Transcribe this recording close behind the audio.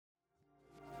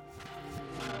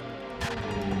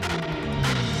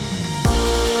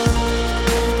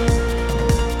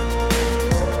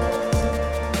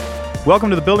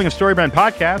Welcome to the Building a Story Brand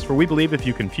podcast, where we believe if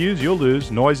you confuse, you'll lose.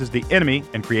 Noise is the enemy,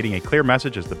 and creating a clear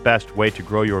message is the best way to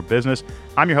grow your business.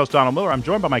 I'm your host, Donald Miller. I'm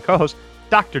joined by my co-host,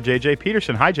 Dr. JJ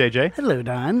Peterson. Hi, JJ. Hello,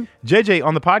 Don. JJ,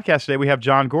 on the podcast today, we have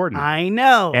John Gordon. I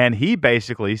know. And he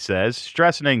basically says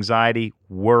stress and anxiety,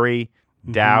 worry,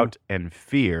 doubt, and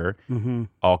fear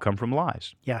all come from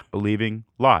lies. Yeah. Believing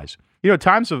lies. You know,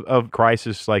 times of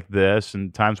crisis like this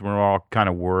and times when we're all kind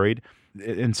of worried,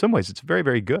 in some ways, it's very,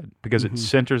 very good because it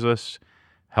centers us,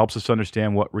 helps us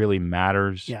understand what really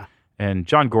matters. Yeah. And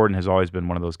John Gordon has always been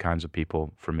one of those kinds of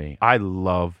people for me. I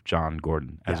love John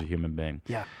Gordon as a human being.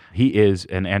 Yeah. He is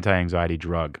an anti-anxiety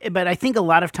drug. But I think a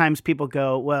lot of times people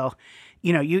go, well,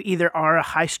 you know, you either are a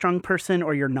high-strung person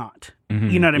or you're not.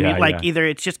 You know what I mean? Like either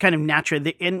it's just kind of natural.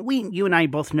 And you and I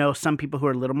both know some people who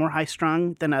are a little more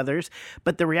high-strung than others.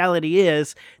 But the reality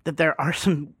is that there are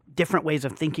some different ways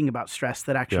of thinking about stress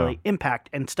that actually impact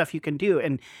and stuff you can do.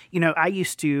 And, you know, I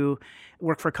used to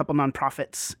work for a couple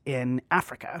nonprofits in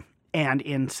Africa and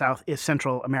in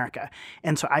Central America.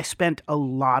 And so I spent a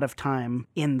lot of time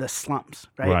in the slums,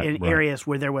 in areas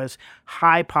where there was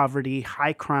high poverty,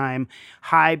 high crime,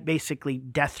 high basically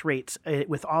death rates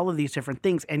with all of these different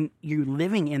things. And you're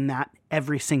living in that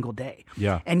every single day.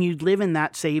 Yeah. And you live in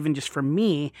that, say, even just for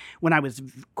me, when I was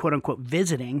quote unquote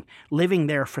visiting, living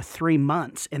there for 3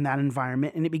 months in that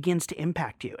environment, and it begins to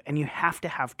impact you. And you have to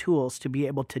have tools to be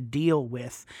able to deal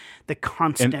with the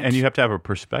constant. And you have to have a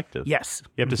perspective. Yes.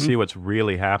 You have to see what's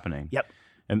really happening. Yep.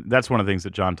 And that's one of the things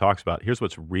that John talks about. Here's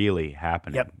what's really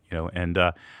happening. Yep. You know, and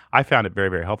I found it very,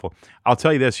 very helpful. I'll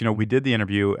tell you this. You know, we did the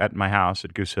interview at my house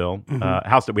at Goose Hill, a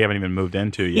house that we haven't even moved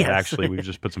into yet. Yes. Actually, we've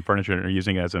just put some furniture in and are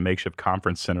using it as a makeshift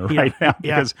conference center right now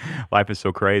because life is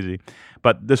so crazy.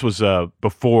 But this was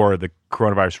before the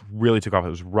coronavirus really took off. It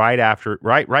was right after,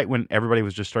 right when everybody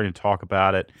was just starting to talk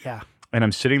about it. Yeah. And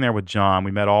I'm sitting there with John.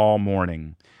 We met all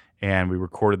morning, and we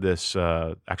recorded this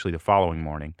actually the following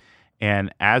morning.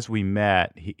 And as we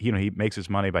met, he makes his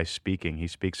money by speaking. He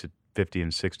speaks at 50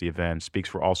 and 60 events, speaks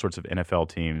for all sorts of NFL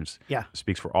teams,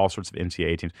 speaks for all sorts of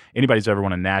NCAA teams. Anybody who's ever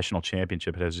won a national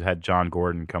championship has had John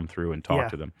Gordon come through and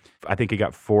talk to them. I think he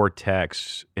got 4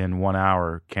 texts in 1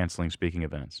 hour canceling speaking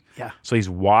events. Yeah. So he's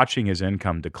watching his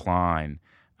income decline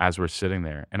as we're sitting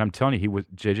there. And I'm telling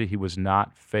you, he was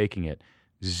not faking it.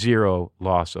 Zero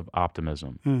loss of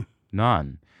optimism.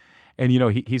 None. And, you know,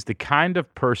 he's the kind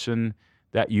of person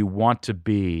that you want to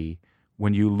be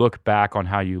when you look back on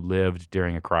how you lived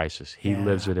during a crisis. He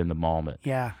lives it in the moment.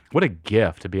 Yeah. What a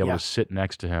gift to be able to sit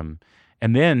next to him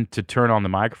and then to turn on the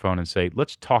microphone and say,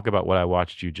 let's talk about what I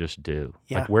watched you just do.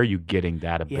 Yeah. Like, where are you getting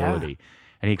that ability?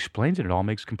 And he explains it. It all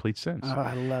makes complete sense. Oh,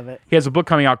 I love it. He has a book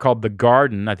coming out called The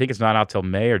Garden. I think it's not out till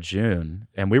May or June.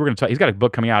 And we were going to talk, he's got a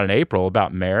book coming out in April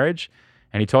about marriage.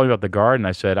 And he told me about The Garden.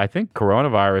 I said, I think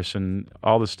coronavirus and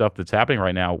all the stuff that's happening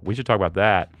right now, we should talk about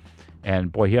that.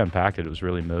 And boy, he unpacked it. It was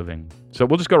really moving. So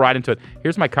we'll just go right into it.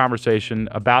 Here's my conversation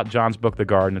about John's book, The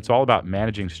Garden. It's all about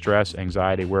managing stress,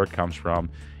 anxiety, where it comes from,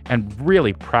 and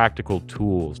really practical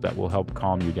tools that will help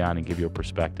calm you down and give you a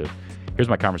perspective. Here's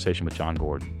my conversation with John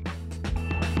Gordon.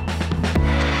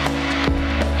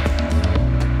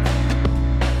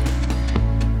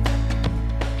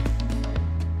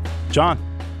 John,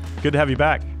 good to have you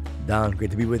back. Don, great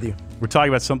to be with you. We're talking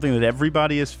about something that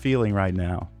everybody is feeling right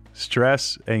now.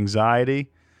 Stress,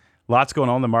 anxiety, lots going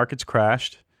on. The market's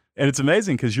crashed. And it's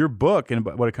amazing because your book, in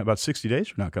about 60 days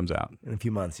from now, comes out. In a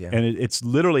few months, yeah. And it's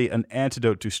literally an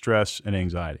antidote to stress and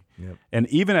anxiety. Yep. And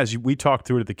even as we talked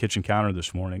through it at the kitchen counter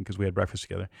this morning, because we had breakfast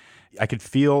together, I could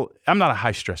feel, I'm not a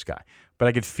high stress guy, but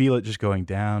I could feel it just going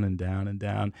down and down and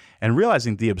down, and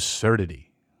realizing the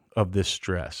absurdity of this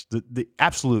stress, the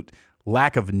absolute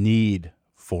lack of need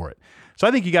for it. So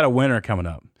I think you got a winner coming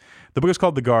up. The book is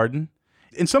called The Garden.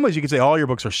 In some ways, you could say all your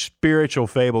books are spiritual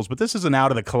fables, but this is an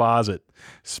out-of-the-closet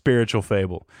spiritual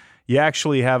fable. You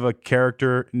actually have a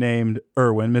character named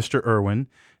Irwin, Mr. Irwin,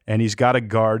 and he's got a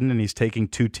garden, and he's taking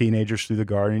 2 teenagers through the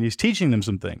garden, and he's teaching them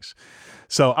some things.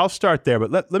 So I'll start there,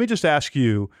 but let me just ask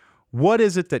you, what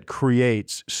is it that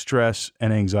creates stress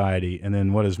and anxiety, and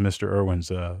then what is Mr. Irwin's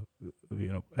Well,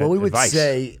 we would advice?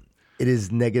 say it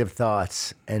is negative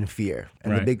thoughts and fear.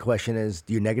 And the big question is,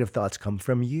 do your negative thoughts come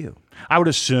from you? I would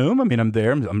assume. I mean, I'm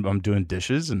there. I'm doing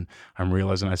dishes, and I'm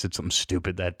realizing I said something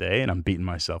stupid that day, and I'm beating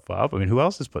myself up. I mean, who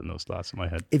else is putting those thoughts in my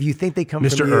head? If you think they come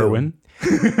Mr. from you, Irwin.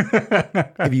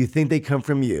 if you think they come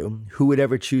from you, who would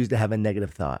ever choose to have a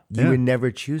negative thought? You would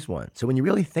never choose one. So when you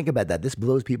really think about that, this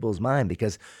blows people's mind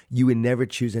because you would never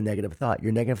choose a negative thought.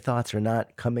 Your negative thoughts are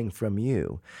not coming from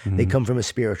you. Mm-hmm. They come from a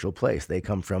spiritual place. They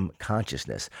come from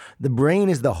consciousness. The brain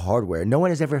is the hardware. No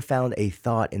one has ever found a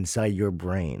thought inside your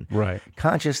brain. Right.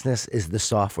 Consciousness us is the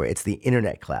software. It's the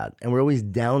internet cloud. And we're always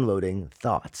downloading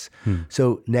thoughts.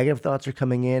 So negative thoughts are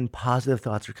coming in, positive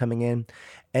thoughts are coming in.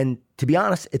 And to be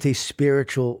honest, it's a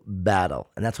spiritual battle.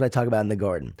 And that's what I talk about in the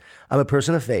garden. I'm a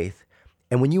person of faith.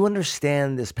 And when you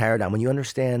understand this paradigm, when you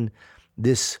understand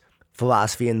this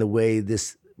philosophy and the way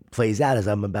this plays out, as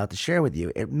I'm about to share with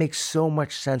you, it makes so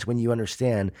much sense when you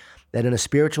understand that in a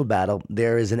spiritual battle,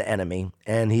 there is an enemy,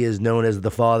 and he is known as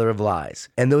the father of lies.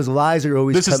 And those lies are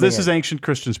always coming in. This is ancient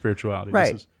Christian spirituality.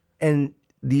 Right. And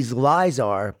these lies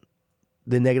are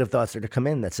the negative thoughts that come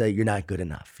in that say, you're not good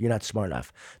enough. You're not smart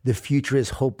enough. The future is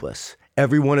hopeless.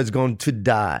 Everyone is going to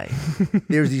die.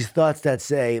 There's these thoughts that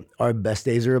say, our best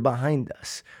days are behind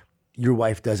us. Your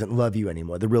wife doesn't love you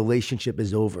anymore. The relationship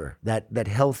is over. That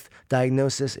health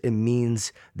diagnosis, it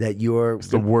means that it's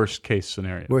the worst case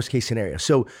scenario. Worst case scenario.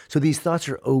 So these thoughts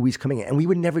are always coming in, and we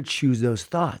would never choose those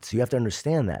thoughts. You have to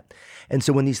understand that. And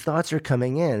so when these thoughts are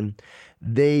coming in,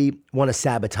 they want to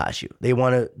sabotage you. They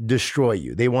want to destroy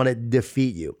you. They want to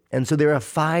defeat you. And so there are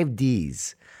 5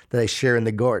 Ds that I share in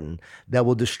the garden that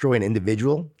will destroy an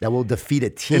individual, that will defeat a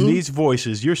team. And these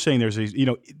voices, you're saying there's a,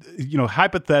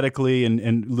 hypothetically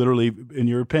and literally in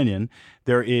your opinion,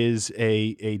 there is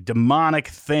a demonic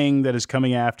thing that is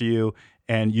coming after you,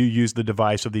 and you use the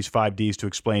device of these 5 Ds to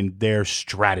explain their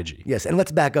strategy. Yes, and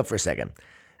let's back up for a second.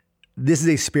 This is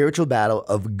a spiritual battle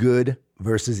of good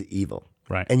versus evil.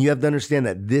 Right. And you have to understand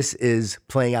that this is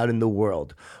playing out in the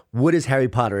world. What is Harry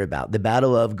Potter about? The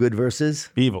battle of good versus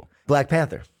evil. Black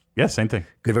Panther. Yeah, same thing.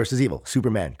 Good versus evil.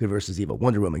 Superman, good versus evil.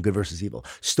 Wonder Woman, good versus evil.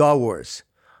 Star Wars,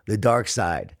 the dark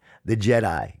side. The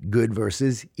Jedi, good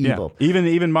versus evil. Yeah.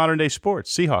 Even modern day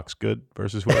sports, Seahawks, good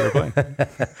versus whoever they're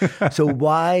playing. So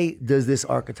why does this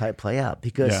archetype play out?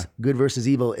 Because good versus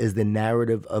evil is the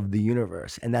narrative of the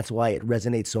universe. And that's why it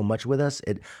resonates so much with us.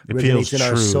 It resonates in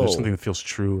our soul. There's something that feels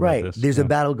true. Right. About this. There's a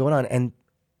battle going on. And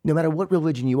no matter what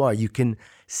religion you are, you can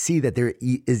see that there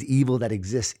is evil that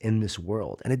exists in this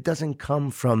world. And it doesn't come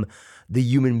from the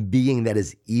human being that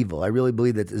is evil. I really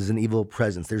believe that there's an evil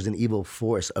presence. There's an evil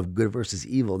force of good versus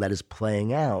evil that is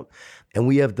playing out. And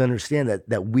we have to understand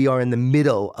that we are in the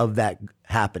middle of that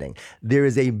happening. There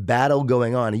is a battle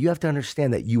going on. And you have to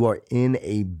understand that you are in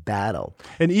a battle.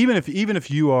 And even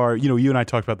if you are, you and I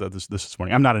talked about this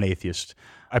morning. I'm not an atheist.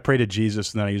 I pray to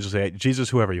Jesus, and then I usually say, Jesus,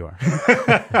 whoever you are.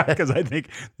 Because I think,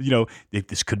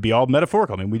 this could be all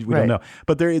metaphorical. I mean, we don't know.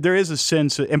 But there is a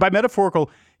sense, and by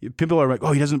metaphorical, people are like,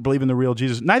 oh, he doesn't believe in the real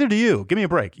Jesus. Neither do you. Give me a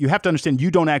break. You have to understand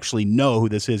you don't actually know who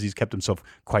this is. He's kept himself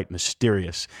quite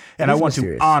mysterious. And I want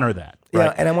to honor that. Right?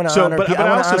 Yeah, and I want to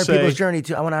honor people's journey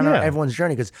too. I want to honor everyone's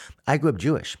journey because I grew up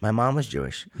Jewish. My mom was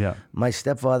Jewish. Yeah. My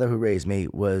stepfather who raised me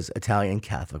was Italian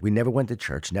Catholic. We never went to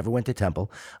church, never went to temple.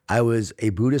 I was a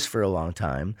Buddhist for a long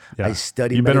time. Yeah. I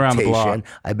studied You've meditation. Been around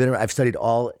the block. I've studied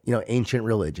all ancient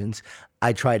religions.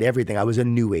 I tried everything. I was a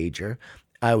New Ager.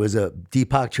 I was a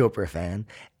Deepak Chopra fan.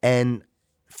 And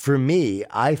for me,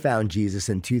 I found Jesus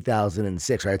in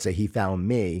 2006, or I'd say he found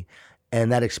me. And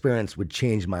that experience would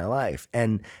change my life.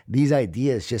 And these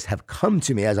ideas just have come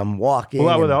to me as I'm walking.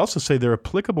 Well, I would also say they're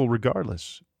applicable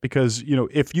regardless. Because,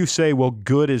 if you say, well,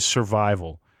 good is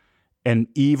survival and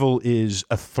evil is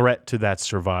a threat to that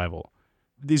survival,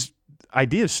 these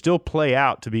ideas still play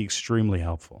out to be extremely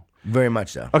helpful. Very much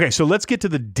so. Okay, so let's get to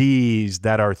the D's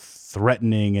that are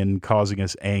threatening and causing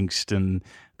us angst and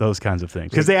those kinds of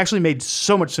things. Because they actually made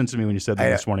so much sense to me when you said that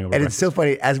this morning over breakfast. It's so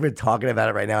funny, as we're talking about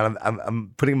it right now, and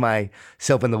I'm putting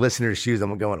myself in the listener's shoes,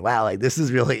 I'm going, wow, like this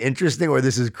is really interesting or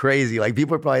this is crazy. Like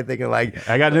people are probably thinking like...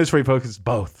 I got news for you folks, it's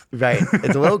both. Right.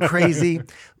 It's a little crazy.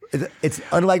 It's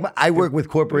unlike I work with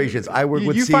corporations. I work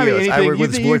with CEOs. I work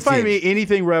with sports teams. You find me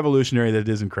anything revolutionary that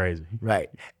isn't crazy. Right.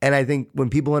 And I think when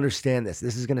people understand this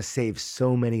is going to save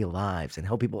so many lives and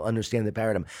help people understand the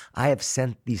paradigm. I have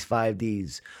sent these 5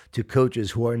 Ds to coaches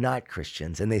who are not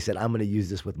Christians, and they said, I'm going to use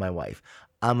this with my wife.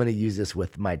 I'm going to use this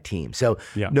with my team. So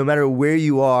no matter where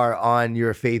you are on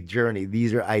your faith journey,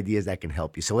 these are ideas that can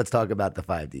help you. So let's talk about the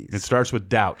 5 Ds. It starts with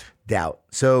doubt. Doubt.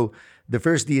 So the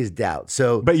first D is doubt.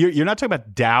 But you're not talking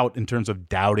about doubt in terms of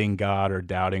doubting God or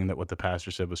doubting that what the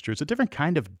pastor said was true. It's a different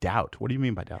kind of doubt. What do you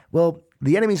mean by doubt? Well,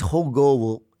 the enemy's whole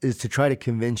goal is to try to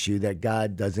convince you that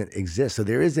God doesn't exist. So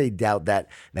there is a doubt that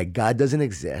God doesn't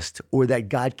exist or that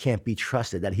God can't be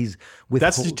trusted, that he's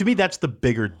withholding. To me, that's the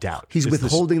bigger doubt. He's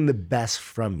withholding the best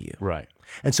from you. Right.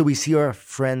 And so we see our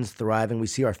friends thriving. We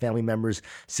see our family members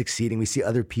succeeding. We see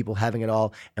other people having it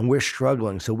all, and we're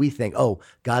struggling. So we think, oh,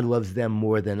 God loves them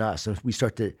more than us. And we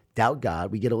start to doubt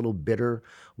God. We get a little bitter.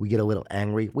 We get a little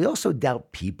angry. We also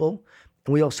doubt people,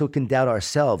 and we also can doubt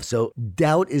ourselves. So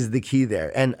doubt is the key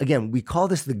there. And again, we call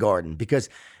this the garden because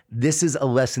this is a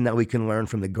lesson that we can learn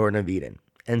from the Garden of Eden.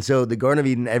 And so the Garden of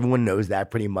Eden, everyone knows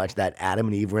that pretty much, that Adam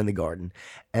and Eve were in the garden.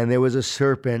 And there was a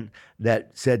serpent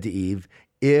that said to Eve,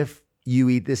 if you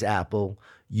eat this apple,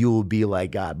 you will be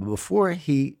like God. But before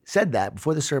he said that,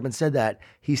 before the serpent said that,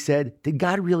 he said, did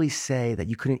God really say that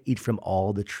you couldn't eat from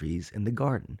all the trees in the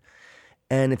garden?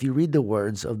 And if you read the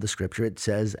words of the scripture, it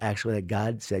says actually that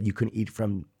God said you couldn't eat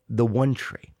from the one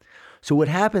tree. So what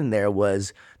happened there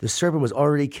was the serpent was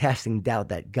already casting doubt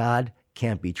that God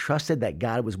can't be trusted, that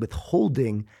God was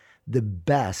withholding the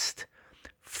best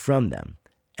from them.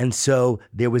 And so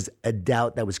there was a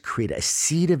doubt that was created, a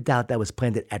seed of doubt that was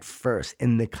planted at first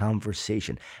in the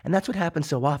conversation. And that's what happens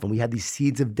so often. We have these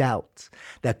seeds of doubts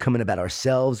that come in about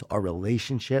ourselves, our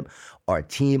relationship, our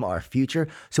team, our future.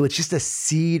 So it's just a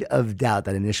seed of doubt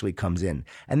that initially comes in.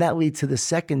 And that leads to the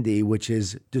second D, which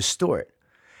is distort.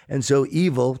 And so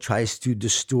evil tries to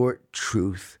distort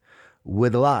truth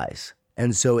with lies.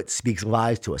 And so it speaks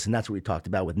lies to us. And that's what we talked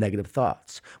about with negative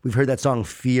thoughts. We've heard that song,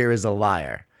 Fear is a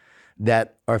Liar,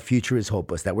 that our future is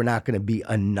hopeless, that we're not going to be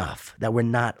enough, that we're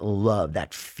not loved,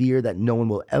 that fear that no one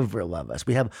will ever love us.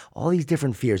 We have all these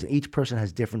different fears, and each person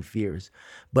has different fears.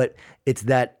 But it's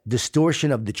that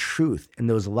distortion of the truth and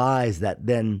those lies that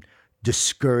then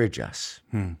discourage us.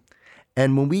 And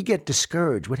when we get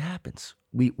discouraged, what happens?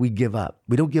 We give up.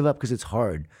 We don't give up because it's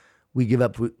hard. We give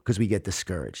up because we get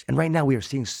discouraged. And right now we are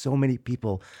seeing so many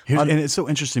people. And it's so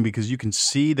interesting because you can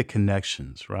see the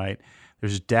connections, right?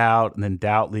 There's doubt, and then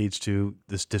doubt leads to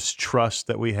this distrust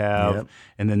that we have. Yep.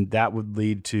 And then that would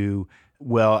lead to,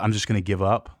 well, I'm just going to give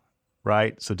up,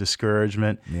 right? So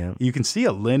discouragement. Yep. You can see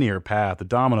a linear path. The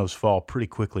dominoes fall pretty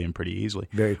quickly and pretty easily.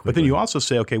 Very quickly. But then you also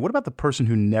say, okay, what about the person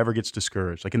who never gets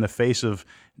discouraged? Like in the face of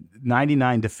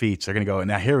 99 defeats, they're going to go,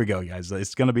 now here we go, guys.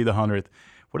 It's going to be the 100th.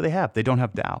 What do they have? They don't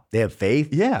have doubt. They have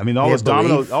faith. Yeah, I mean, all those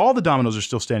dominoes, all the dominoes are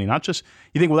still standing. Not just,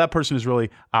 you think, well, that person is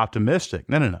really optimistic.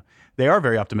 No. They are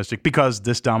very optimistic because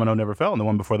this domino never fell, and the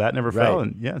one before that never fell.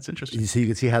 And yeah, it's interesting. So you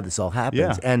can see how this all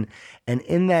happens. Yeah. And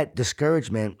in that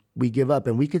discouragement, we give up.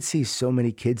 And we could see so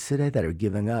many kids today that are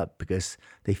giving up because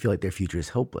they feel like their future is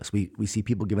hopeless. We see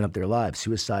people giving up their lives.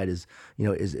 Suicide is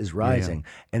rising.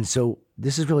 Yeah. And so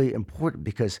this is really important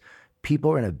because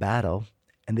people are in a battle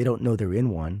and they don't know they're in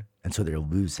one. And so they're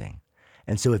losing.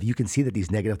 And so if you can see that these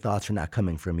negative thoughts are not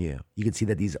coming from you, you can see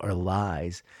that these are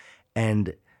lies,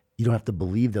 and you don't have to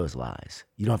believe those lies.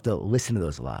 You don't have to listen to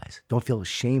those lies. Don't feel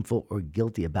shameful or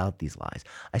guilty about these lies.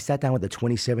 I sat down with a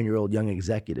 27-year-old young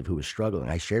executive who was struggling.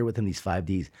 I shared with him these 5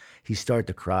 Ds. He started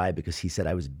to cry because he said,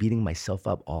 I was beating myself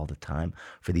up all the time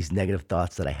for these negative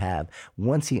thoughts that I have.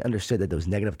 Once he understood that those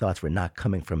negative thoughts were not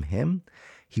coming from him,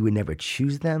 he would never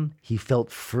choose them. He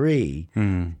felt free.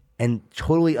 And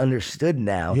totally understood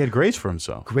now. He had grace for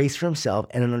himself. Grace for himself,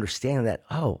 and an understanding that,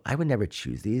 oh, I would never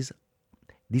choose these.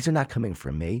 These are not coming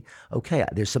from me. Okay,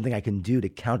 there's something I can do to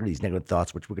counter these negative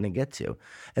thoughts, which we're going to get to.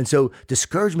 And so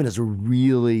discouragement is a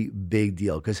really big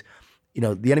deal because,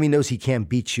 the enemy knows he can't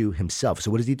beat you himself.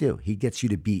 So what does he do? He gets you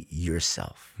to beat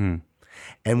yourself.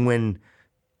 And when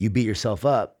you beat yourself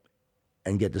up,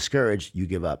 and get discouraged, you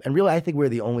give up. And really, I think we're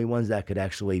the only ones that could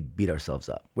actually beat ourselves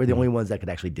up. We're the only ones that could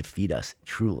actually defeat us,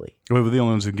 truly. We're the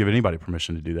only ones who give anybody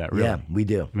permission to do that, really. Yeah, we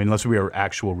do. I mean, unless we are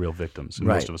actual real victims, and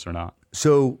most of us are not.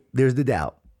 So there's the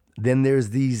doubt. Then there's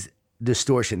these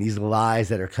distortion, these lies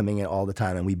that are coming in all the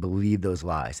time, and we believe those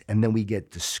lies. And then we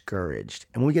get discouraged.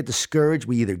 And when we get discouraged,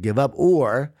 we either give up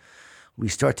or we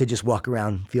start to just walk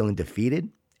around feeling defeated.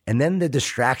 And then the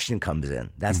distraction comes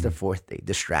in. That's the fourth thing,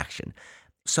 distraction.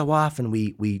 So often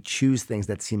we choose things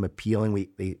that seem appealing,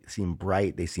 they seem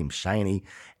bright, they seem shiny,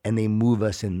 and they move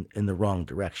us in the wrong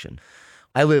direction.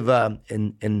 I live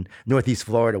in Northeast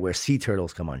Florida where sea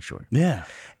turtles come on shore. Yeah.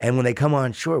 And when they come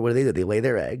on shore, what do? They lay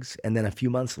their eggs, and then a few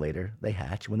months later, they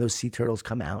hatch. When those sea turtles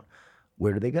come out,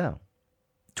 where do they go?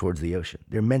 Towards the ocean.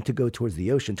 They're meant to go towards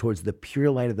the ocean, towards the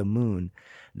pure light of the moon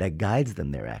that guides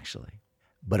them there, actually.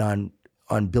 But on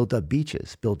built-up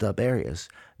beaches, built-up areas,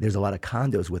 there's a lot of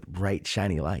condos with bright,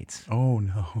 shiny lights. Oh,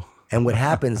 no. And what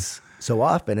happens so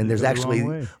often, and there's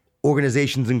actually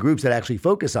organizations and groups that actually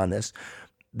focus on this,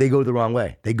 they go the wrong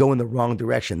way. They go in the wrong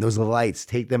direction. Those lights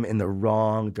take them in the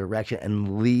wrong direction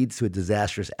and leads to a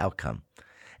disastrous outcome.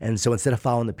 And so instead of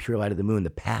following the pure light of the moon, the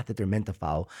path that they're meant to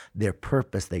follow, their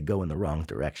purpose, they go in the wrong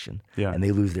direction. Yeah. And they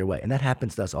lose their way. And that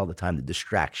happens to us all the time, the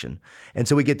distraction. And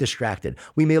so we get distracted.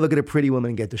 We may look at a pretty woman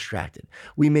and get distracted.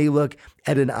 We may look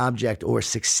at an object or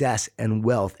success and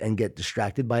wealth and get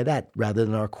distracted by that rather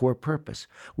than our core purpose.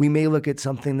 We may look at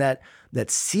something that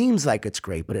seems like it's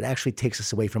great, but it actually takes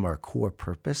us away from our core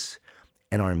purpose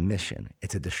and our mission.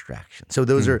 It's a distraction. So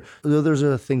those are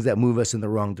the things that move us in the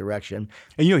wrong direction.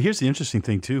 And here's the interesting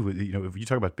thing too. If you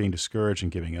talk about being discouraged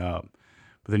and giving up,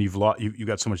 but then you've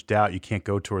got so much doubt you can't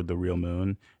go toward the real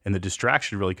moon, and the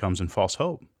distraction really comes in false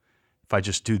hope. If I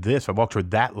just do this, if I walk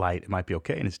toward that light, it might be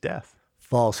okay, and it's death.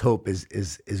 False hope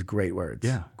is great words.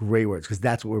 Yeah. Great words, because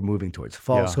that's what we're moving towards.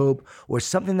 False hope, or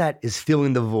something that is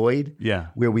filling the void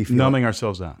where we feel numbing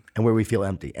ourselves out. And where we feel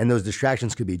empty. And those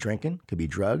distractions could be drinking, could be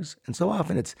drugs, and so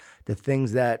often it's the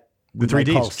things that the 3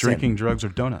 Ds, drinking, drugs, or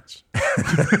donuts.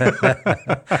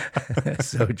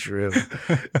 So true.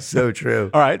 So true.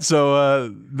 All right, so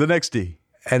the next D.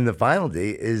 And the final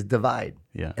D is divide.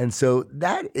 Yeah. And so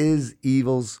that is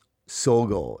evil's sole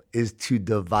goal, is to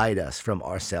divide us from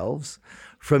ourselves,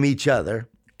 from each other,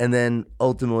 and then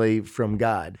ultimately from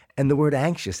God. And the word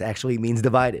anxious actually means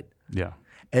divided. Yeah.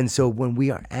 And so when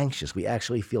we are anxious, we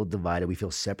actually feel divided. We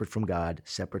feel separate from God,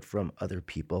 separate from other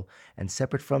people, and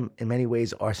separate from, in many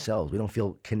ways, ourselves. We don't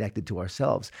feel connected to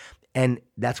ourselves. And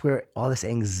that's where all this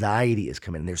anxiety is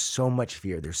coming in. There's so much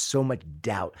fear. There's so much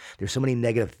doubt. There's so many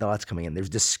negative thoughts coming in. There's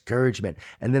discouragement.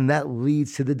 And then that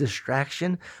leads to the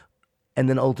distraction, and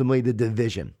then ultimately the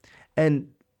division. And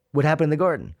what happened in the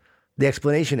garden? The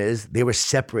explanation is they were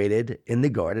separated in the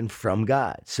garden from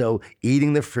God. So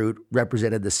eating the fruit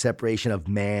represented the separation of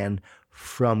man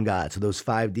from God. So those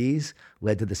 5 Ds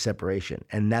led to the separation.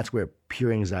 And that's where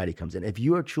pure anxiety comes in. If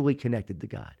you are truly connected to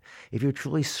God, if you're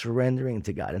truly surrendering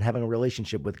to God and having a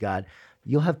relationship with God,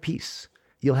 you'll have peace.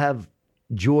 You'll have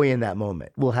joy in that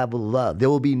moment. We'll have love. There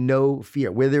will be no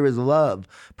fear. Where there is love,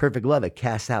 perfect love, it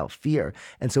casts out fear.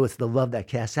 And so it's the love that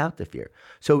casts out the fear.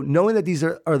 So knowing that these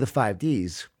are the 5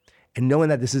 Ds, and knowing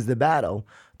that this is the battle,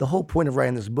 the whole point of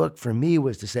writing this book for me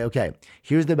was to say, okay,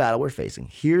 here's the battle we're facing.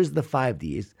 Here's the 5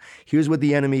 Ds. Here's what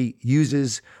the enemy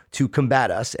uses to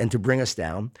combat us and to bring us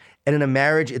down. And in a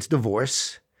marriage, it's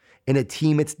divorce. In a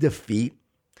team, it's defeat.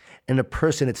 In a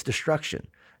person, it's destruction.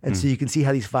 And so you can see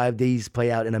how these 5 Ds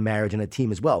play out in a marriage and a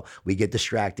team as well. We get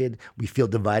distracted. We feel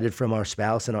divided from our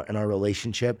spouse and our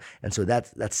relationship. And so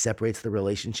that separates the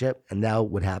relationship. And now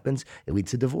what happens? It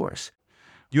leads to divorce.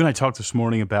 You and I talked this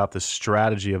morning about the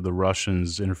strategy of the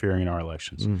Russians interfering in our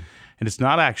elections. And it's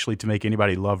not actually to make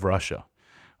anybody love Russia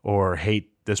or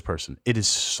hate this person. It is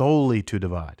solely to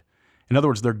divide. In other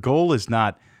words, their goal is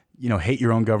not, hate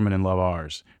your own government and love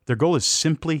ours. Their goal is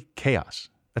simply chaos.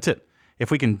 That's it.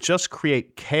 If we can just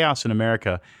create chaos in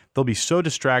America, they'll be so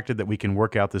distracted that we can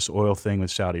work out this oil thing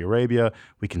with Saudi Arabia.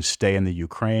 We can stay in the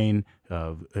Ukraine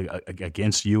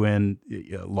against UN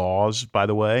laws, by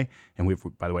the way. And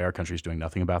by the way, our country is doing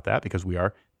nothing about that because we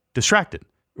are distracted,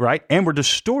 right? And we're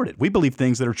distorted. We believe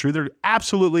things that are true that are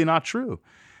absolutely not true.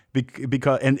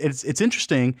 And it's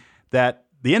interesting that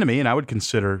the enemy, and I would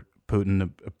consider Putin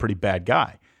a pretty bad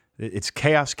guy. It's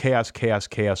chaos, chaos, chaos,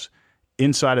 chaos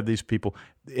inside of these people.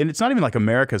 And it's not even like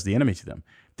America's the enemy to them.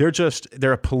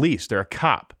 They're a police, they're a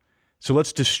cop. So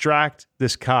let's distract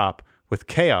this cop with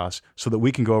chaos so that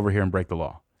we can go over here and break the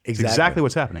law. Exactly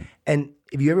what's happening. And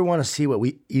if you ever want to see what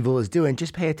evil is doing,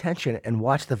 just pay attention and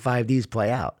watch the 5 Ds play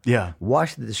out. Yeah.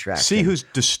 Watch the distraction. See who's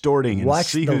distorting and watch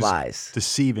see the who's lies.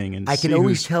 Deceiving. And I can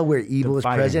always tell where evil is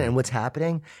dividing. present and what's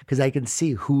happening because I can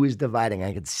see who is dividing.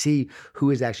 I can see who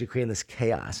is actually creating this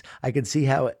chaos. I can see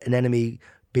how an enemy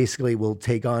basically will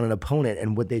take on an opponent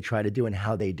and what they try to do and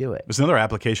how they do it. There's another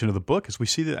application of the book is we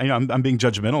see that I'm being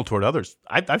judgmental toward others.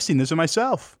 I've seen this in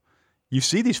myself. You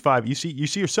see these 5. You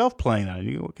see yourself playing on it.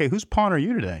 You go, okay, whose pawn are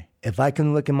you today? If I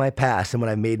can look in my past and when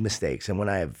I've made mistakes and when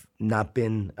I've not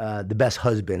been the best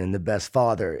husband and the best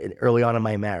father early on in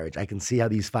my marriage, I can see how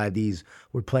these 5 Ds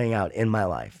were playing out in my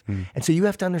life. And so you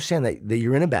have to understand that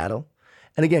you're in a battle.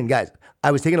 And again, guys, I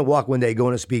was taking a walk one day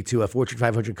going to speak to a Fortune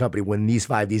 500 company when these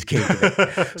 5 Ds came to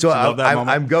me. So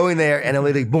I'm going there and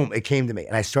literally, boom, it came to me.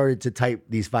 And I started to type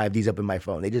these 5 Ds up in my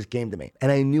phone. They just came to me.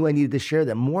 And I knew I needed to share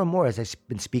them more and more as I've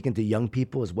been speaking to young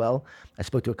people as well. I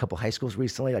spoke to a couple high schools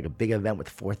recently, like a big event with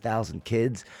 4,000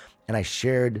 kids. And I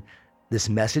shared this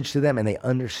message to them and they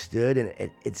understood.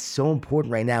 And it's so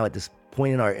important right now at this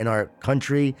point in our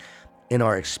country, in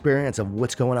our experience of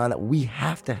what's going on, that we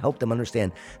have to help them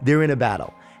understand they're in a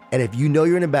battle. And if you know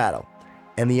you're in a battle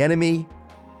and the enemy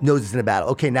knows it's in a battle,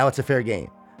 okay, now it's a fair game.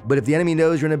 But if the enemy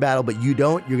knows you're in a battle, but you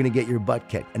don't, you're going to get your butt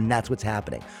kicked. And that's what's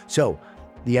happening. So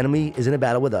the enemy is in a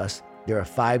battle with us. There are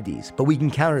 5 Ds, but we can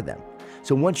counter them.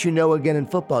 So once you know, again, in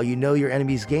football, you know your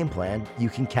enemy's game plan, you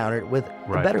can counter it with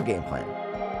a better game plan.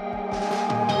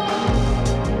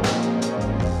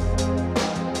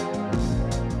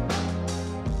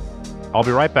 I'll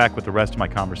be right back with the rest of my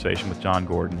conversation with Jon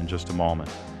Gordon in just a moment.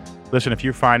 Listen, if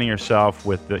you're finding yourself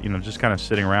with, just kind of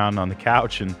sitting around on the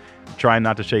couch and trying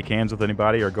not to shake hands with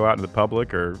anybody or go out into the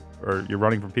public or you're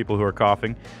running from people who are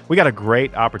coughing, we got a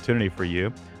great opportunity for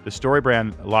you. The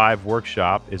StoryBrand Live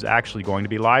Workshop is actually going to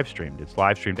be live streamed. It's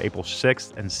live streamed April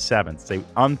 6th and 7th. It's an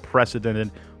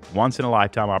unprecedented,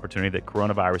 once-in-a-lifetime opportunity that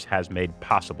coronavirus has made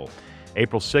possible.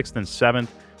 April 6th and 7th,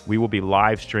 we will be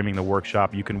live streaming the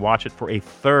workshop. You can watch it for a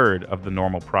third of the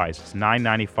normal price. It's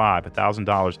 $995,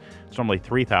 $1,000. It's normally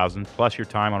 $3,000, plus your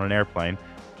time on an airplane,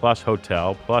 plus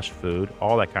hotel, plus food,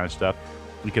 all that kind of stuff.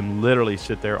 You can literally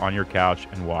sit there on your couch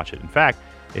and watch it. In fact,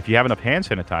 if you have enough hand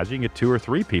sanitizer, you can get 2 or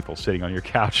 3 people sitting on your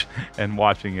couch and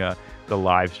watching the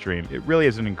live stream. It really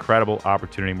is an incredible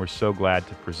opportunity, and we're so glad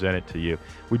to present it to you.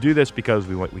 We do this because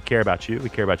we care about you. We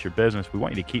care about your business. We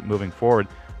want you to keep moving forward,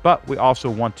 but we also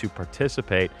want to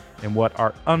participate in what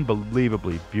our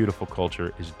unbelievably beautiful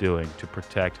culture is doing to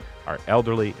protect our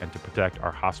elderly and to protect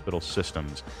our hospital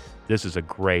systems. This is a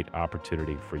great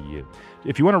opportunity for you.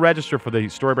 If you want to register for the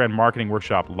StoryBrand Marketing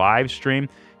Workshop live stream,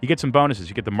 you get some bonuses.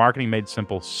 You get the Marketing Made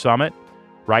Simple Summit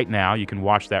right now. You can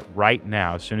watch that right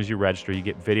now. As soon as you register, you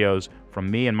get videos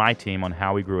from me and my team on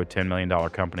how we grew a $10 million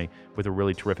company with a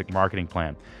really terrific marketing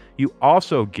plan. You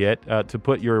also get to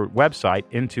put your website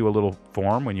into a little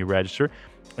form when you register,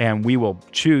 and we will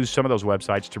choose some of those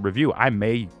websites to review. I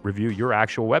may review your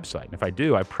actual website. And if I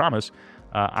do, I promise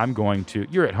I'm going to,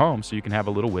 you're at home, so you can have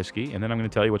a little whiskey, and then I'm going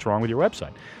to tell you what's wrong with your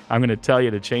website. I'm going to tell you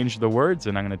to change the words,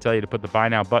 and I'm going to tell you to put the buy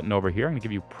now button over here. I'm going to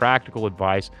give you practical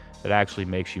advice that actually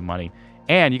makes you money.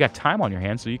 And you got time on your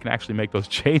hands, so you can actually make those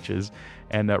changes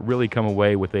and really come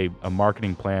away with a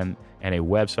marketing plan and a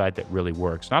website that really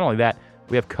works. Not only that,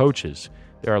 we have coaches.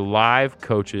 There are live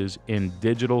coaches in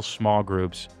digital small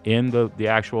groups in the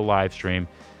actual live stream.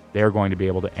 They're going to be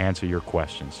able to answer your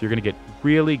questions. So you're going to get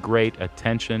really great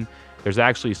attention. There's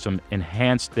actually some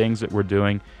enhanced things that we're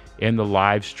doing in the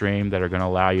live stream that are going to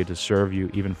allow you to serve you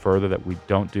even further that we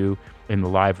don't do in the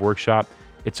live workshop.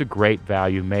 It's a great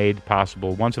value made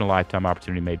possible, once-in-a-lifetime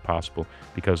opportunity made possible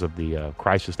because of the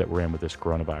crisis that we're in with this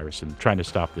coronavirus and trying to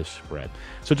stop this spread.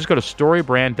 So just go to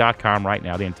StoryBrand.com right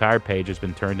now. The entire page has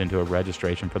been turned into a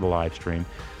registration for the live stream.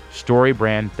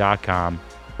 StoryBrand.com.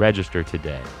 Register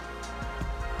today.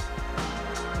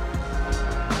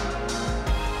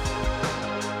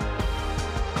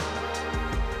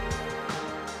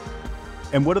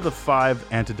 And what are the 5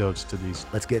 antidotes to these?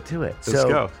 Let's get to it. Let's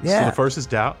go. Yeah. So the first is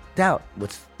doubt. Doubt.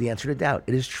 What's the answer to doubt?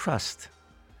 It is trust.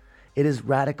 It is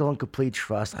radical and complete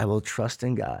trust. I will trust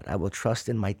in God. I will trust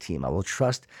in my team. I will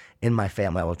trust in my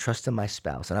family. I will trust in my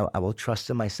spouse. And I will trust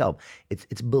in myself.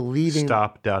 It's believing.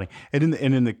 Stop doubting. And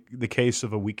in the case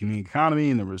of a weakening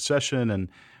economy and the recession and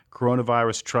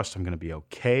coronavirus, trust I'm going to be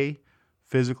okay.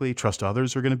 Physically, trust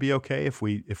others are going to be okay if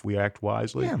we act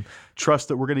wisely. Yeah. Trust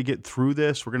that we're going to get through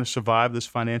this. We're going to survive this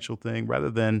financial thing, rather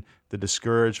than the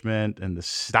discouragement and the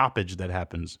stoppage that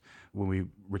happens when we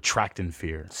retract in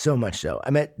fear. So much so. I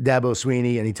met Dabo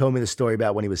Sweeney, and he told me the story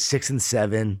about when he was 6 and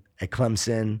 7 at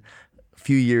Clemson, a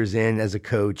few years in as a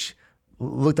coach,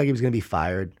 looked like he was going to be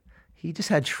fired. He just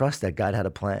had trust that God had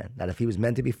a plan, that if he was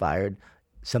meant to be fired,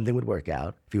 something would work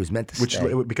out. If he was meant to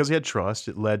stay. Because he had trust,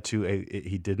 it led to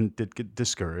he didn't get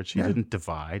discouraged. He didn't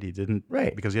divide. He didn't,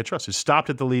 right. Because he had trust. It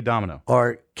stopped at the lead domino.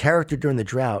 Our character during the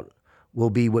drought will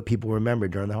be what people remember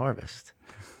during the harvest.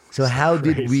 So how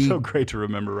did we? So great to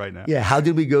remember right now. Yeah. How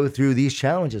did we go through these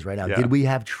challenges right now? Yeah. Did we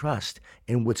have trust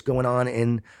in what's going on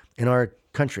in our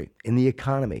country, in the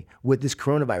economy, with this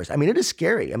coronavirus? I mean, it is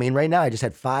scary. I mean, right now I just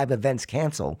had 5 events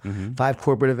cancel, 5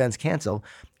 corporate events cancel.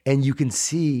 And you can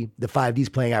see the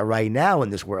 5Ds playing out right now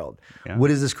in this world. Yeah. What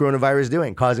is this coronavirus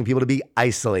doing? Causing people to be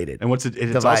isolated. And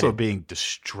it's also being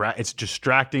it's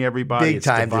distracting everybody. Big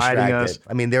time dividing distracted. us.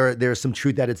 I mean, there's some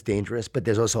truth that it's dangerous, but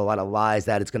there's also a lot of lies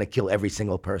that it's going to kill every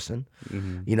single person.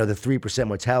 Mm-hmm. You know, the 3%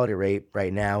 mortality rate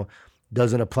right now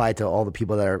doesn't apply to all the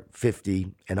people that are 50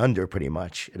 and under, pretty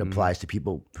much. It applies to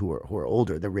people who are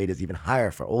older. The rate is even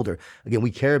higher for older. Again,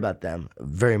 we care about them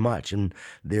very much, and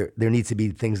there needs to be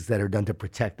things that are done to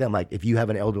protect them. Like if you have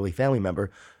an elderly family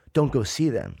member, don't go see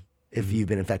them if you've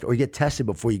been infected, or you get tested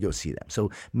before you go see them.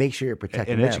 So make sure you're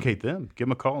protecting them. And educate them. Give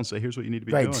them a call and say, here's what you need to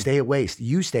be doing. Right, stay away.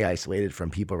 You stay isolated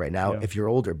from people right now if you're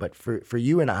older. But for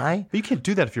you and I. But you can't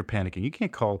do that if you're panicking. You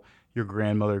can't call your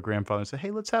grandmother or grandfather and say,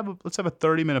 hey, let's have a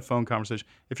 30-minute phone conversation.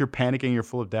 If you're panicking, you're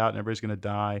full of doubt, and everybody's going to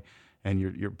die, and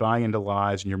you're buying into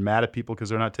lies, and you're mad at people because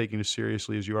they're not taking you as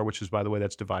seriously as you are, which is, by the way,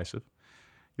 that's divisive.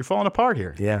 You're falling apart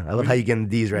here. Yeah, I love how you get in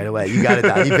D's right away. You got it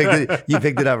down. You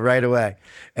picked it up right away.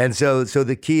 And so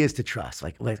the key is to trust.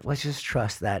 Like, let's just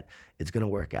trust that it's going to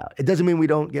work out. It doesn't mean we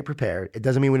don't get prepared. It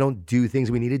doesn't mean we don't do things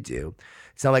we need to do.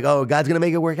 It's not like, oh, God's going to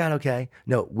make it work out okay.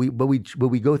 No, we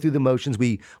go through the motions.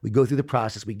 We go through the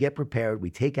process. We get prepared.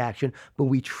 We take action, but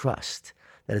we trust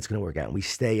that it's going to work out. And we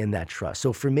stay in that trust.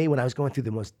 So for me, when I was going through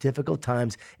the most difficult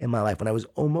times in my life, when I was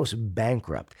almost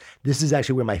bankrupt, this is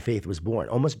actually where my faith was born.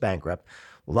 Almost bankrupt,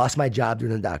 lost my job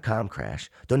during the .com crash,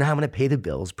 don't know how I'm going to pay the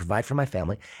bills, provide for my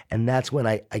family. And that's when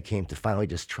I came to finally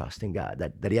just trust in God,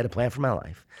 that he had a plan for my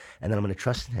life, and then I'm going to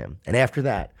trust in him. And after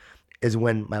that is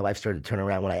when my life started to turn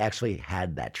around, when I actually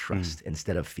had that trust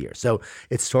instead of fear. So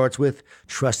it starts with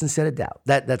trust instead of doubt.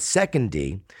 That second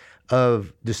D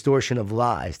of distortion of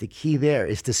lies, the key there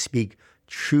is to speak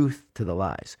truth to the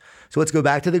lies. So let's go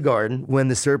back to the garden when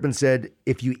the serpent said,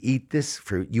 if you eat this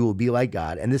fruit, you will be like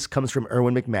God. And this comes from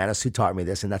Erwin McManus, who taught me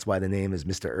this, and that's why the name is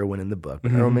Mr. Erwin in the book.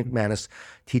 But Erwin McManus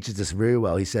teaches this very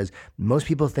well. He says, most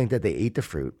people think that they ate the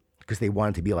fruit because they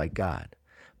wanted to be like God.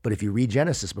 But if you read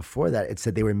Genesis before that, it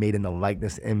said they were made in the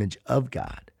likeness and image of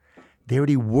God. They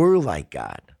already were like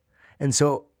God. And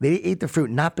so they ate the fruit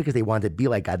not because they wanted to be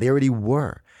like God. They already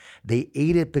were. They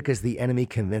ate it because the enemy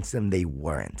convinced them they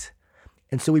weren't.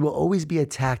 And so we will always be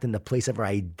attacked in the place of our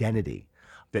identity.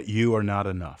 That you are not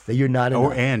enough. That you're not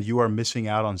enough. And you are missing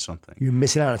out on something. You're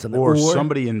missing out on something. Or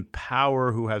somebody in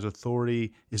power who has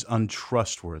authority is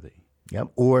untrustworthy. Yep.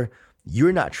 Or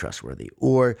you're not trustworthy,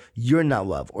 or you're not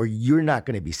loved, or you're not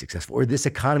going to be successful, or this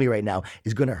economy right now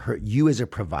is going to hurt you as a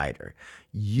provider,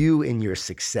 you in your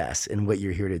success and what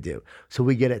you're here to do. So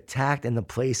we get attacked in the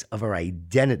place of our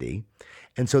identity.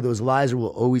 And so those lies will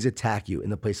always attack you in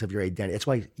the place of your identity. That's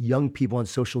why young people on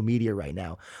social media right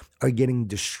now are getting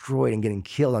destroyed and getting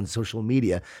killed on social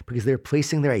media, because they're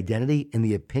placing their identity in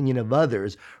the opinion of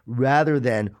others rather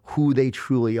than who they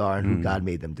truly are and who God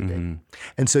made them to be.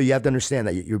 And so you have to understand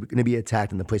that you're going to be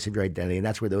attacked in the place of your identity, and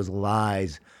that's where those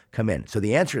lies come in. So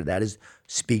the answer to that is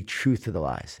speak truth to the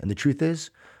lies. And the truth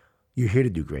is, you're here to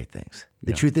do great things.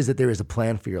 The truth is that there is a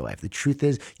plan for your life. The truth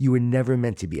is you were never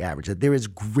meant to be average, that there is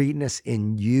greatness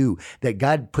in you, that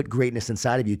God put greatness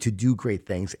inside of you to do great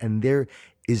things. And there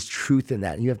is truth in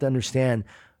that. And you have to understand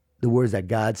the words that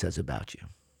God says about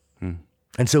you.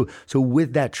 And so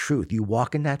with that truth, you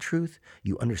walk in that truth,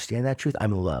 you understand that truth.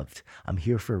 I'm loved. I'm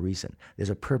here for a reason. There's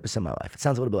a purpose in my life. It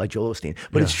sounds a little bit like Joel Osteen,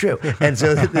 but it's true. And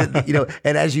so,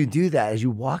 and as you do that, as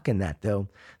you walk in that though,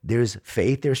 there's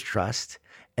faith, there's trust,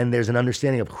 and there's an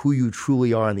understanding of who you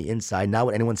truly are on the inside, not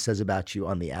what anyone says about you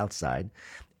on the outside.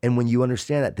 And when you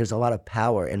understand that, there's a lot of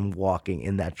power in walking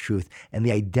in that truth. And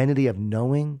the identity of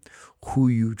knowing who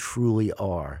you truly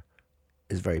are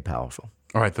is very powerful.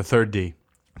 All right, the third D.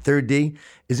 Third D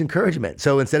is encouragement.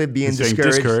 So instead of being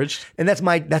discouraged, and that's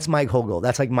my whole goal.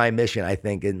 That's like my mission, I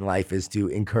think, in life, is to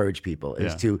encourage people,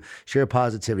 is to share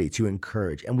positivity, to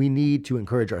encourage. And we need to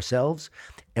encourage ourselves,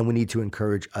 and we need to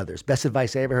encourage others. Best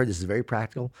advice I ever heard, this is very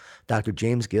practical. Dr.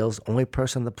 James Gills, only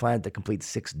person on the planet that completes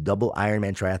 6 double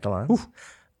Ironman triathlons. Ooh.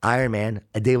 Ironman,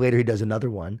 a day later he does another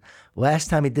one. Last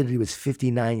time he did it, he was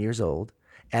 59 years old.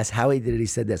 Asked how he did it, he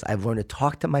said this: I've learned to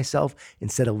talk to myself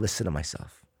instead of listen to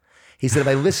myself. He said, if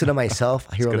I listen to myself,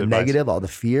 I hear all the negative, all the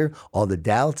fear, all the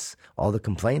doubts, all the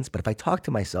complaints. But if I talk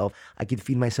to myself, I can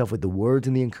feed myself with the words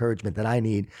and the encouragement that I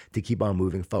need to keep on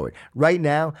moving forward. Right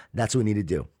now, that's what we need to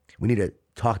do. We need to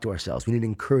talk to ourselves. We need to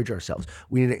encourage ourselves.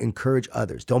 We need to encourage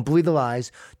others. Don't believe the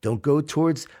lies. Don't go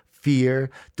towards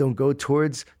fear. Don't go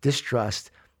towards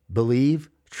distrust. Believe,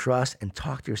 trust, and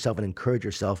talk to yourself and encourage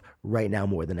yourself right now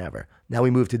more than ever. Now we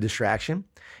move to distraction.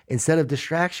 Instead of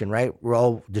distraction, right? We're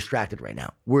all distracted right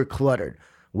now. We're cluttered.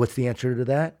 What's the answer to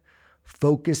that?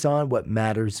 Focus on what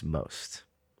matters most.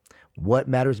 What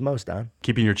matters most, Don?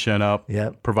 Keeping your chin up,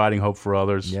 providing hope for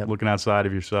others, looking outside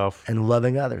of yourself. And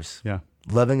loving others. Yeah.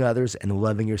 Loving others and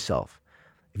loving yourself.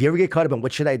 If you ever get caught up in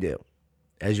what should I do,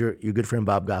 as your good friend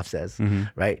Bob Goff says,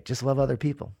 right? Just love other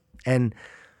people. And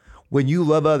when you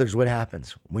love others, what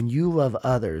happens? When you love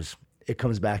others, it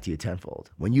comes back to you tenfold.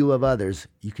 When you love others,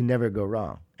 you can never go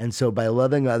wrong. And so by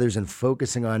loving others and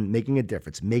focusing on making a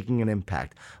difference, making an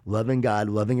impact, loving God,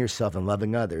 loving yourself, and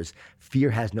loving others,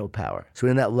 fear has no power. So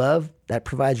in that love, that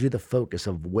provides you the focus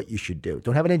of what you should do.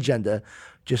 Don't have an agenda.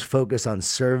 Just focus on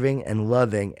serving and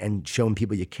loving and showing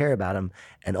people you care about them.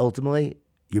 And ultimately,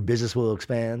 your business will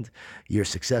expand, your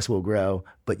success will grow,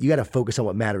 but you got to focus on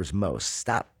what matters most.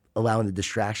 Stop allowing the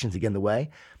distractions to get in the way.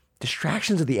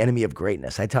 Distractions are the enemy of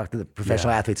greatness. I talk to the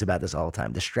professional athletes about this all the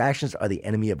time. Distractions are the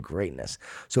enemy of greatness.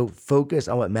 So focus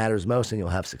on what matters most and you'll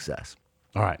have success.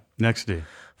 All right, next D.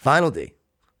 Final D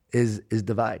is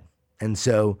divide. And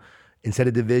so instead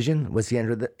of division, what's the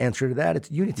answer to that?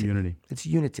 It's unity. Unity. It's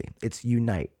unity. It's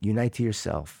unite. Unite to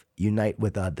yourself. Unite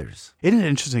with others. Isn't it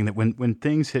interesting that when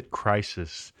things hit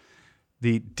crisis,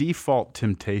 the default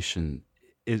temptation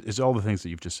is all the things that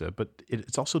you've just said, but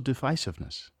it's also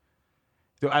divisiveness.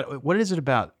 What is it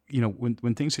about,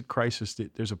 when things hit crisis,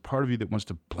 there's a part of you that wants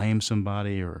to blame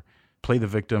somebody or play the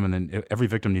victim, and then every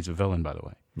victim needs a villain, by the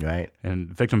way. Right. And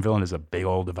victim-villain is a big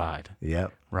old divide.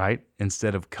 Yep. Right?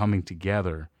 Instead of coming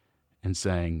together and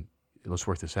saying, let's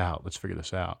work this out. Let's figure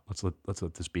this out. Let's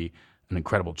let this be an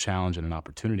incredible challenge and an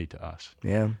opportunity to us.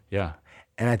 Yeah. Yeah.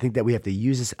 And I think that we have to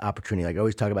use this opportunity. Like I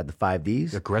always talk about the 5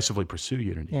 Ds. Aggressively pursue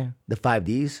unity. Yeah. The 5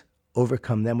 Ds,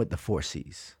 overcome them with the 4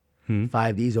 Cs.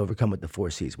 5 Ds, overcome with the 4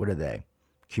 Cs. What are they?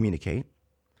 Communicate,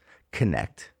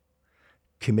 connect,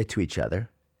 commit to each other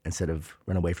instead of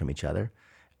run away from each other,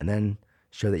 and then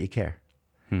show that you care.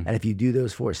 And if you do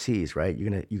those 4 Cs, right, you're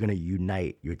gonna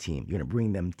unite your team. You're gonna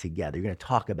bring them together. You're gonna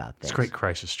talk about things. It's great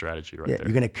crisis strategy right there.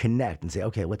 You're gonna connect and say,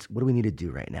 okay, what do we need to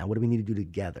do right now? What do we need to do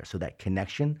together? So that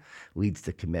connection leads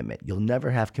to commitment. You'll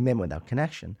never have commitment without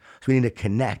connection. So we need to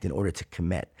connect in order to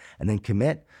commit. And then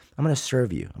commit, I'm gonna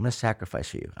serve you. I'm gonna sacrifice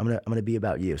for you. I'm gonna be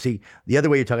about you. See, the other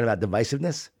way you're talking about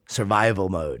divisiveness, survival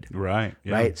mode. Right.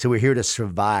 Yeah. Right? So we're here to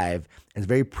survive. And it's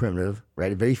very primitive,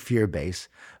 right? Very fear-based.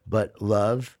 But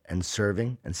love and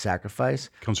serving and sacrifice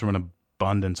comes from an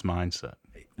abundance mindset.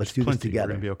 Let's do this together.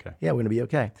 We're going to be okay. Yeah, we're going to be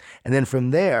okay. And then from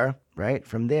there, right?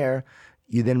 From there,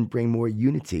 you then bring more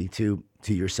unity to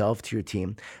yourself, to your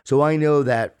team. So I know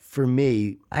that for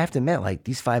me, I have to admit, like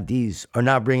these 5 Ds are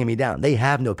not bringing me down. They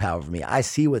have no power over me. I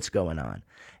see what's going on.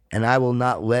 And I will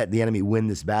not let the enemy win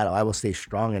this battle. I will stay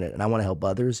strong in it. And I want to help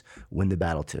others win the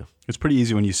battle too. It's pretty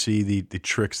easy when you see the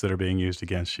tricks that are being used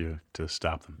against you to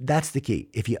stop them. That's the key.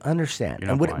 If you understand,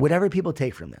 and whatever people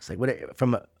take from this, like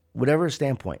from whatever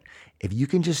standpoint, if you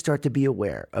can just start to be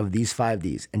aware of these 5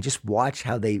 Ds and just watch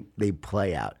how they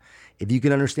play out, if you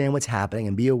can understand what's happening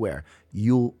and be aware,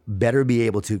 you'll better be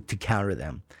able to counter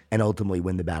them and ultimately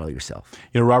win the battle yourself.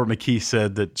 Robert McKee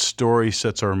said that story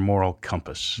sets our moral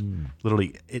compass.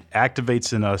 Literally, it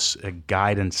activates in us a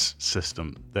guidance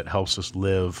system that helps us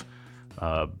live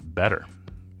better,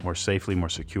 more safely, more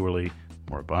securely,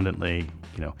 more abundantly,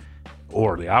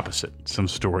 or the opposite. Some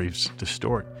stories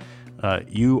distort.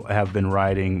 You have been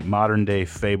writing modern-day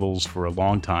fables for a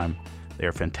long time. They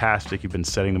are fantastic. You've been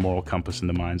setting the moral compass in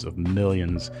the minds of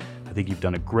millions. I think you've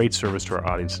done a great service to our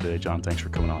audience today. John, thanks for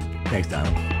coming on. Thanks,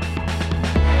 Donald.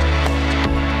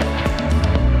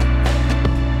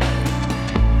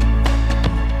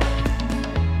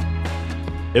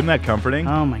 Isn't that comforting?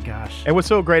 Oh my gosh. And what's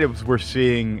so great is we're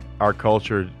seeing our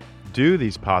culture do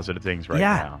these positive things right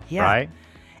now, right?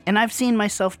 And I've seen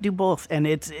myself do both, and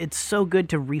it's so good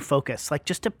to refocus, like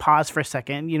just to pause for a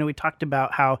second. We talked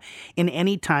about how in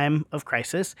any time of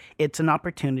crisis, it's an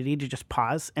opportunity to just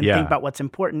pause and think about what's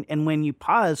important. And when you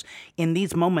pause in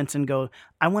these moments and go,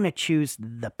 I want to choose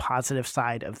the positive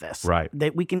side of this, right?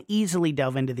 That we can easily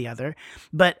delve into the other,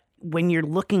 but when you're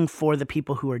looking for the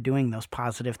people who are doing those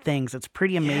positive things, it's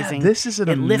pretty amazing. Yeah, this is It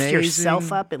lifts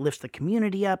yourself up. It lifts the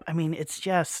community up. I mean, it's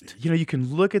just... You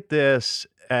can look at this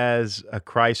as a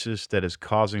crisis that is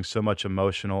causing so much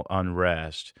emotional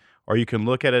unrest, or you can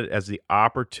look at it as the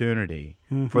opportunity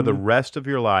for the rest of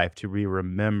your life to be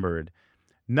remembered,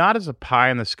 not as a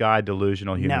pie-in-the-sky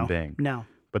delusional human being. No.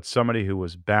 But somebody who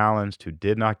was balanced, who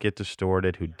did not get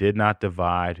distorted, who did not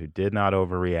divide, who did not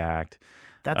overreact.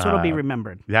 That's what'll be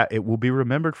remembered. Yeah, it will be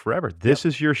remembered forever. This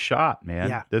is your shot, man.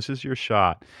 Yeah. This is your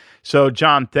shot. So,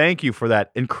 John, thank you for that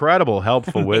incredible,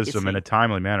 helpful wisdom in a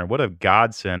timely manner. What a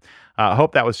godsend. I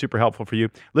hope that was super helpful for you.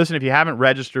 Listen, if you haven't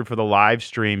registered for the live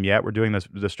stream yet, we're doing the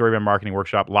StoryBrand Marketing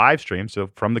Workshop live stream. So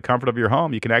from the comfort of your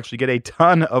home, you can actually get a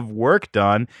ton of work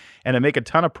done and make a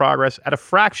ton of progress at a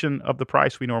fraction of the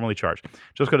price we normally charge.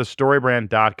 Just go to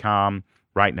StoryBrand.com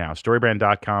right now,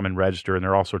 StoryBrand.com, and register, and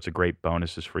there are all sorts of great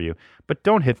bonuses for you. But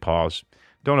don't hit pause.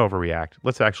 Don't overreact.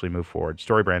 Let's actually move forward.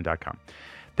 StoryBrand.com.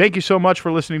 Thank you so much for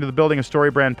listening to the Building a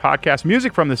Story Brand podcast.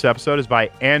 Music from this episode is by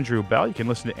Andrew Bell. You can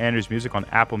listen to Andrew's music on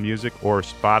Apple Music or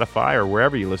Spotify or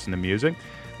wherever you listen to music.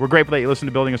 We're grateful that you listen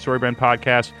to Building a Story Brand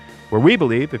podcast, where we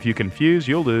believe if you confuse,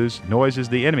 you'll lose. Noise is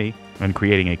the enemy, and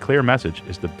creating a clear message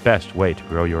is the best way to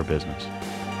grow your business.